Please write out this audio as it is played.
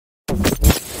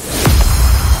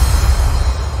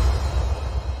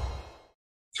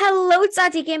Hello,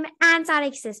 Tzaddikim and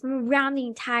Tzaddikim from around the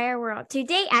entire world.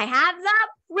 Today, I have the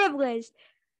privilege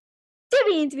to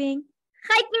be interviewing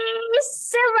Chaiky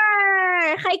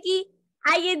Silver. Chaiky,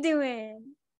 how you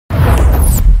doing?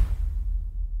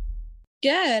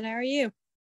 Good. How are you?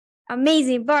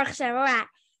 Amazing. Baruch Hashem. All right.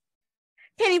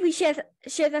 Can you please share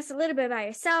with us a little bit about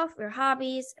yourself, your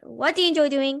hobbies? What do you enjoy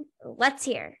doing? Let's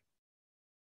hear.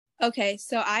 Okay,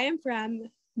 so I am from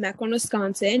Mequon,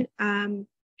 Wisconsin.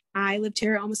 I lived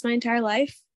here almost my entire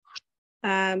life.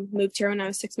 Moved here when I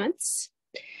was 6 months.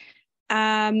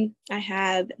 I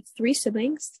have 3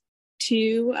 siblings.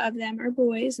 2 of them are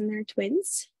boys and they're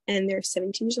twins, and they're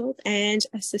 17 years old, and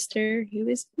a sister who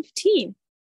is 15.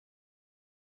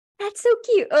 That's so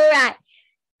cute. All right.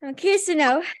 I'm curious to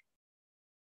know.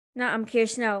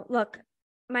 Look,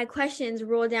 my questions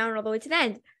roll down all the way to the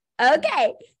end.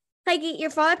 Okay. Chaiky, your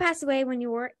father passed away when you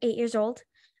were 8 years old.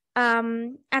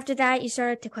 After that, you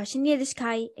started to question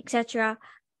Yiddishkeit, etc.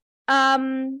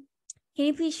 Can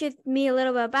you please share with me a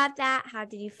little bit about that? How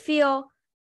did you feel?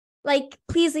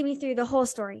 Please lead me through the whole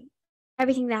story,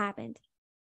 everything that happened.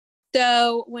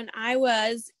 So when I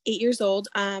was 8 years old,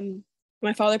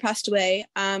 my father passed away.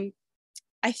 I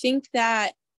think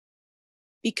that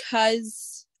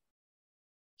because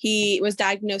he was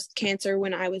diagnosed with cancer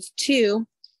when I was 2,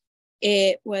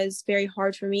 it was very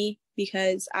hard for me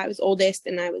because I was oldest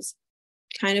and I was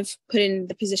kind of put in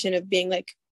the position of being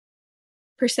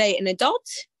per se an adult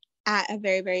at a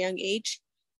very, very young age.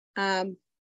 And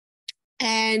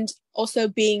also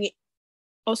being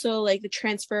the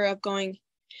transfer of going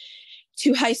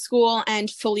to high school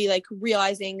and fully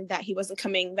realizing that he wasn't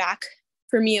coming back.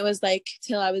 For me, it was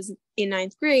till I was in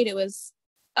 9th grade, it was,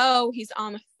 oh, he's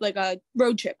on a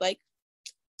road trip.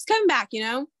 He's coming back,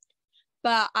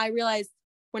 But I realized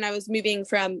when I was moving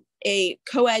from a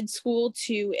co-ed school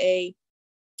to a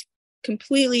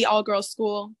completely all-girls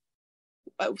school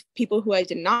with people who I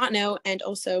did not know, and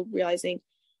also realizing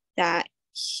that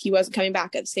he wasn't coming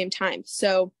back at the same time.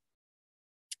 So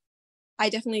I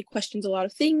definitely questioned a lot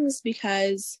of things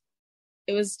because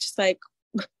it was just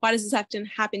why does this have to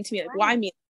happen to me? Why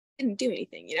me? I didn't do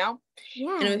anything, Yeah.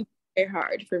 And it was very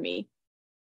hard for me.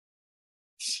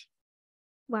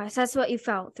 Wow, so that's what you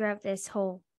felt throughout this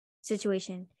whole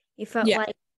situation. You felt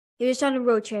like he was on a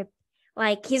road trip,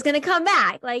 he's gonna come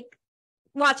back.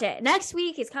 Watch it. Next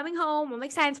week he's coming home. I'm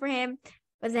excited for him.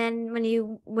 But then when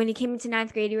you came into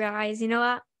 9th grade, you realize, you know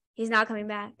what? He's not coming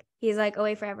back. He's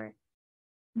away forever.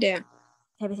 Yeah.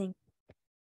 Everything.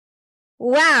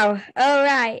 Wow. All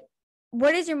right.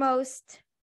 What is your most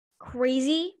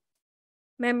crazy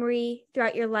memory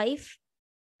throughout your life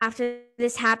after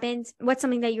this happened? What's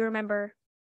something that you remember?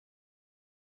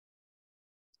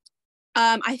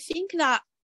 I think that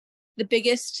the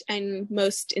biggest and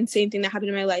most insane thing that happened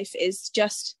in my life is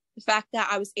just the fact that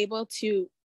I was able to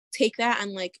take that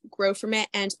and grow from it.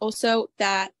 And also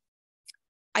that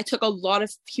I took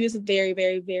he was a very,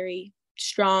 very, very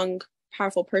strong,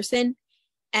 powerful person.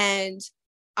 And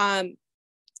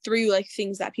through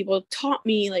things that people taught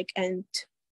me, and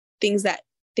things that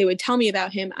they would tell me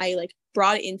about him, I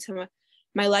brought it into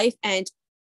my life. And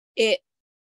it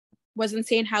was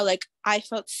insane how I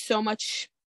felt so much,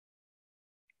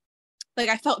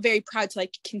 I felt very proud to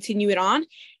continue it on,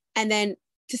 and then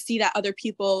to see that other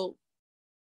people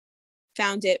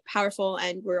found it powerful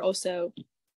and were also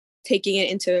taking it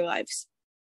into their lives.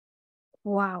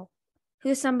 Wow.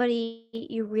 Who's somebody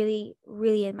you really,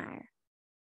 really admire?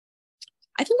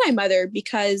 I think my mother,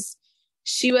 because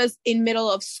she was in middle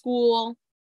of school,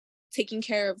 taking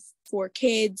care of 4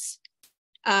 kids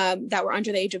that were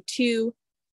under the age of 2,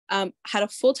 had a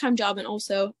full-time job, and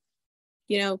also,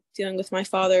 dealing with my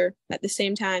father at the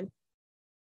same time.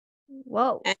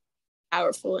 Whoa. And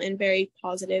powerful and very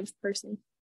positive person.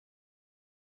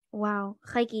 Wow.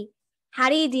 Chaiky, how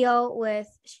do you deal with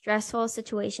stressful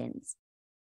situations?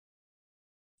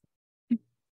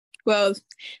 Well,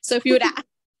 so if you would ask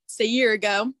a year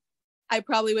ago, I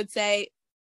probably would say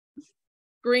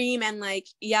scream and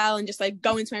yell and just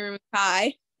go into my room and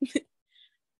cry.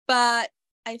 But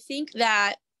I think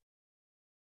that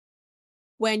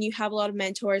when you have a lot of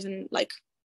mentors and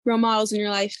role models in your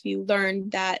life, you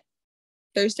learn that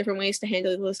there's different ways to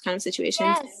handle those kind of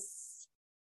situations.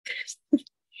 Yes.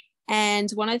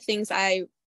 And one of the things I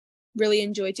really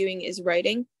enjoy doing is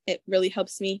writing. It really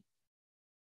helps me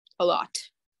a lot.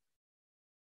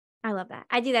 I love that.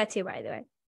 I do that too, by the way.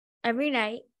 Every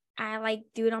night, I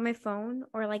do it on my phone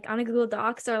or on a Google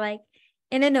Docs or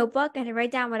in a notebook, and I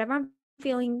write down whatever I'm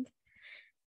feeling.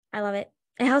 I love it.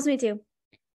 It helps me too.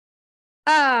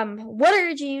 What are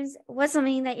your dreams? What's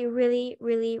something that you really,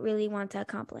 really, really want to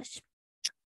accomplish?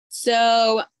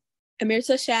 So Amir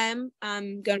Tashem,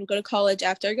 I'm going to go to college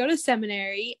after I go to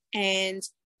seminary. And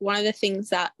one of the things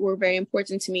that were very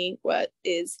important to me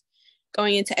is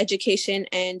going into education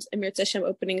and Amir Tashem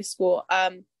opening a school.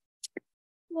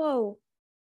 Whoa.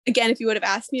 Again, if you would have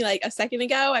asked me like a second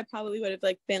ago, I probably would have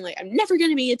like been like, I'm never going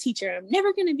to be a teacher. I'm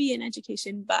never going to be in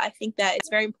education. But I think that it's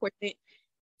very important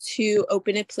to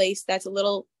open a place that's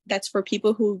for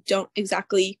people who don't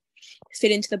exactly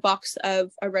fit into the box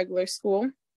of a regular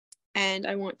school. And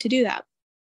I want to do that.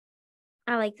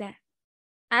 I like that.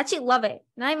 I actually love it.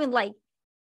 Not even like,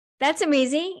 that's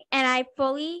amazing. And I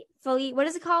fully, what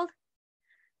is it called?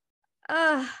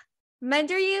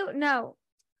 Mentor you? No.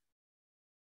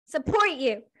 Support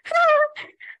you.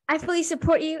 I fully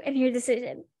support you in your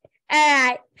decision. All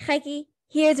right, Chaiky,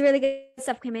 here's really good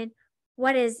stuff coming.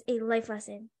 What is a life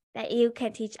lesson that you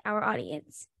can teach our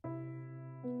audience?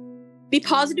 Be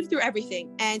positive through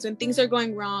everything. And when things are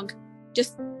going wrong,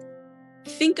 just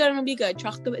think good and it'll be good.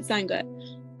 It's not good.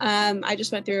 I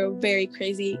just went through a very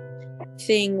crazy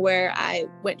thing where I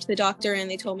went to the doctor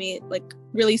and they told me like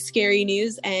really scary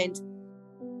news. And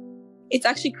it's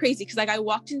actually crazy because like I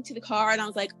walked into the car and I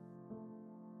was like,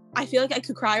 I feel like I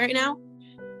could cry right now.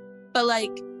 But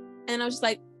like, and I was just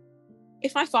like,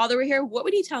 if my father were here, what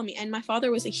would he tell me? And my father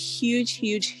was a huge,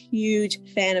 huge, huge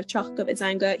fan of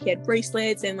Chaiky. He had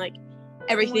bracelets and like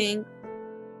everything.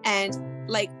 And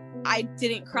like, I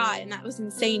didn't cry. And that was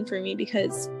insane for me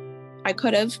because I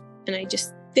could have, and I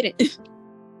just didn't.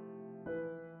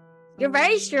 You're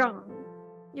very strong.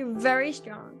 You're very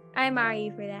strong. I admire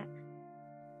you for that.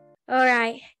 All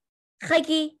right.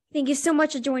 Chaiky, thank you so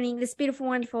much for joining this beautiful,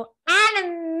 wonderful, and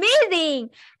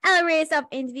amazing Elevate Yourself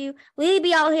interview. Laili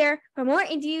Bialo here. For more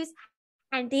interviews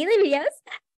and daily videos,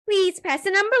 please press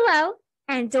the number below.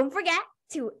 And don't forget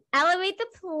to elevate the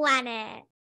planet.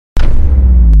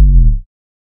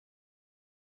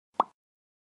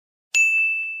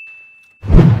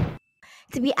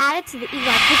 To be added to the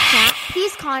EGOT group chat,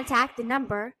 please contact the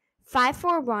number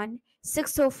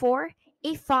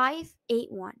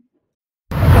 541-604-8581.